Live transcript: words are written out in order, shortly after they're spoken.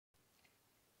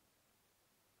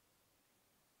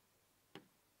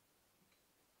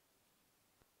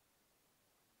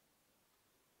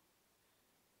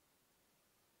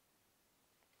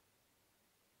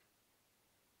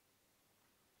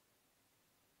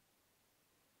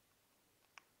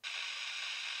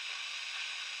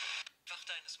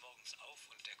eines Morgens auf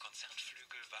und der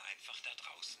Konzertflügel war einfach da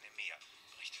draußen im Meer,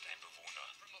 berichtet ein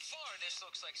Bewohner. From afar, this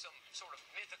looks like some sort of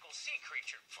mythical sea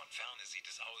creature. Von ferne sieht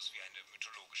es aus wie eine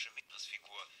mythologische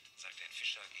Meeresfigur, sagt ein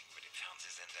Fischer gegenüber dem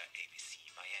Fernsehsender ABC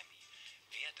Miami.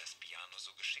 Wer das Piano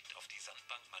so geschickt auf die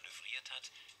Sandbank manövriert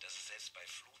hat, dass es selbst bei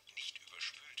Flut nicht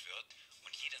überspült wird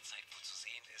und jederzeit wo zu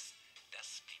sehen ist,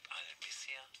 das blieb allen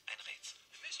bisher ein Rätsel.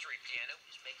 The mystery piano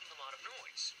is making a lot of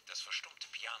noise. Das verstummte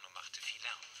Piano machte viel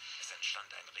Lärm. Es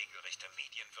entstand ein regelrechter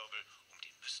Medienwirbel um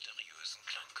den mysteriösen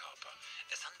Klangkörper.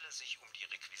 Es handele sich um die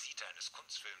Requisite eines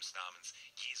Kunstfilms namens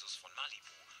Jesus von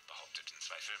Malibu, behaupteten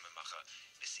 2 Filmemacher,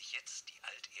 bis sich jetzt die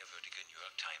altehrwürdige New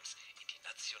York Times in die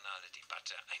nationale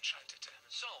Debatte einschaltete.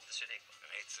 Solve this enigma.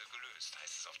 Rätsel gelöst,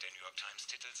 heißt es auf der New York Times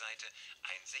Titelseite.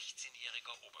 Ein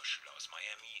 16-jähriger Oberschüler aus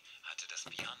Miami hatte das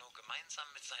Piano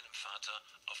gemeinsam mit seinem Vater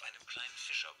auf einem kleinen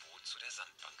Fischerboot zu der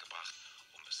Sandbank gebracht,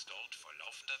 um es dort vor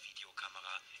laufender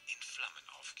Videokamera in Flammen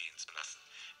aufgehen zu lassen.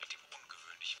 Mit dem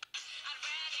ungewöhnlichen